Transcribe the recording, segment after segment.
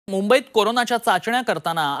मुंबईत कोरोनाच्या चाचण्या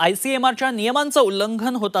करताना ICMRच्या नियमांचं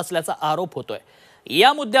उल्लंघन होत असल्याचा आरोप होतोय।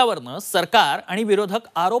 या मुद्द्यावरनं सरकार आणि विरोधक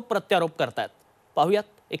आरोप प्रत्यारोप करतात। पाहूयात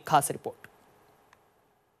एक खास रिपोर्ट।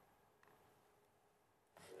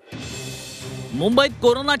 मुंबईत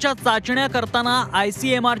कोरोनाच्या चाचण्या करताना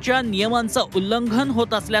ICMRच्या नियमांचं उल्लंघन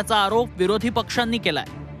होत असल्याचा आरोप विरोधी पक्षांनी केलाय।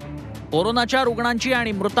 कोरोनाच्या रुग्णांची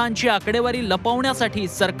आणि मृतांची आकडेवारी लपवण्यासाठी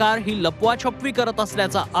सरकार ही लपवाछपवी करत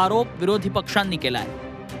असल्याचा आरोप विरोधी पक्षांनी केलाय।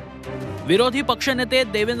 विरोधी पक्षनेते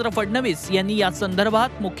देवेंद्र फडणवीस यांनी या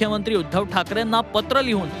संदर्भात मुख्यमंत्री उद्धव ठाकरेंना पत्र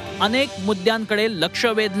लिहून अनेक मुद्द्यांकडे लक्ष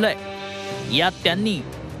वेधलंय। यात त्यांनी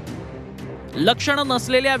लक्षणं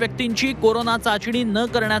नसलेल्या व्यक्तींची कोरोना चाचणी न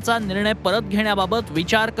करण्याचा निर्णय परत घेण्याबाबत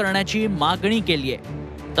विचार करण्याची मागणी केली आहे।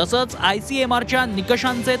 तसंच ICMRच्या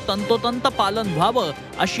निकषांचे तंतोतंत पालन व्हावं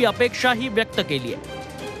अशी अपेक्षाही व्यक्त केली आहे।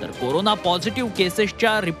 तर कोरोना पॉझिटिव्ह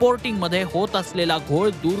केसेसच्या रिपोर्टिंगमध्ये होत असलेला घोळ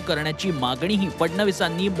दूर करण्याची मागणीही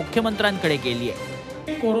फडणवीसांनी मुख्यमंत्र्यांकडे केली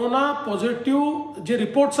आहे। कोरोना पॉझिटिव्ह जे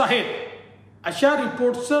रिपोर्ट्स आहेत अशा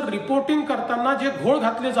रिपोर्ट्सचं रिपोर्टिंग करताना जे घोळ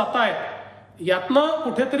घातले जात आहेत यातनं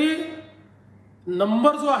कुठेतरी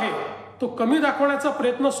नंबर जो आहे तो कमी दाखवण्याचा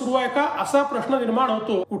प्रयत्न सुरू आहे का असा प्रश्न निर्माण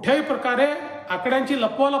होतो। कुठल्याही प्रकारे आकड्यांची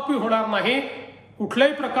लपवालपवी होणार नाही।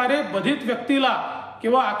 कुठल्याही प्रकारे बाधित व्यक्तीला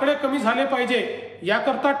किंवा आकडे कमी झाले पाहिजे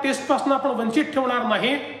याकरता टेस्टपासून आपण वंचित ठेवणार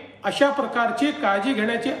नाही। अशा प्रकारची काळजी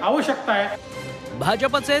घेण्याची आवश्यकता आहे।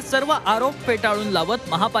 भाजपचे सर्व आरोप फेटाळून लावत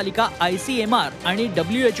महापालिका ICMR आणि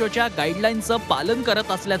WHOच्या गाईडलाईनचं पालन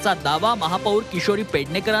करत असल्याचा दावा महापौर किशोरी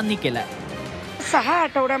पेडणेकरांनी केलाय। 6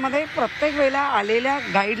 आठवड्यामध्ये प्रत्येक वेळेला आलेल्या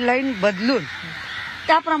गाईडलाईन बदलून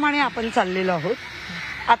त्याप्रमाणे आपण चाललेलो आहोत।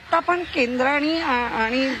 आता पण केंद्राने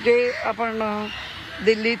आणि जे आपण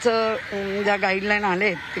दिल्लीचं ज्या गाईडलाईन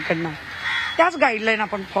आले तिकडनं त्याच गाईडलाईन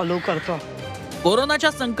आपण फॉलो करतो।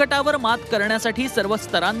 कोरोनाच्या संकटावर मात करण्यासाठी सर्व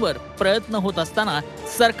स्तरांवर प्रयत्न होत असताना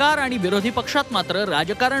सरकार आणि विरोधी पक्षात मात्र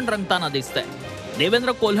राजकारण रंगताना दिसतंय।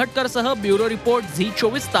 देवेंद्र कोल्हटकर सह ब्युरो रिपोर्ट झी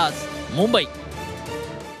 24 तास, मुंबई।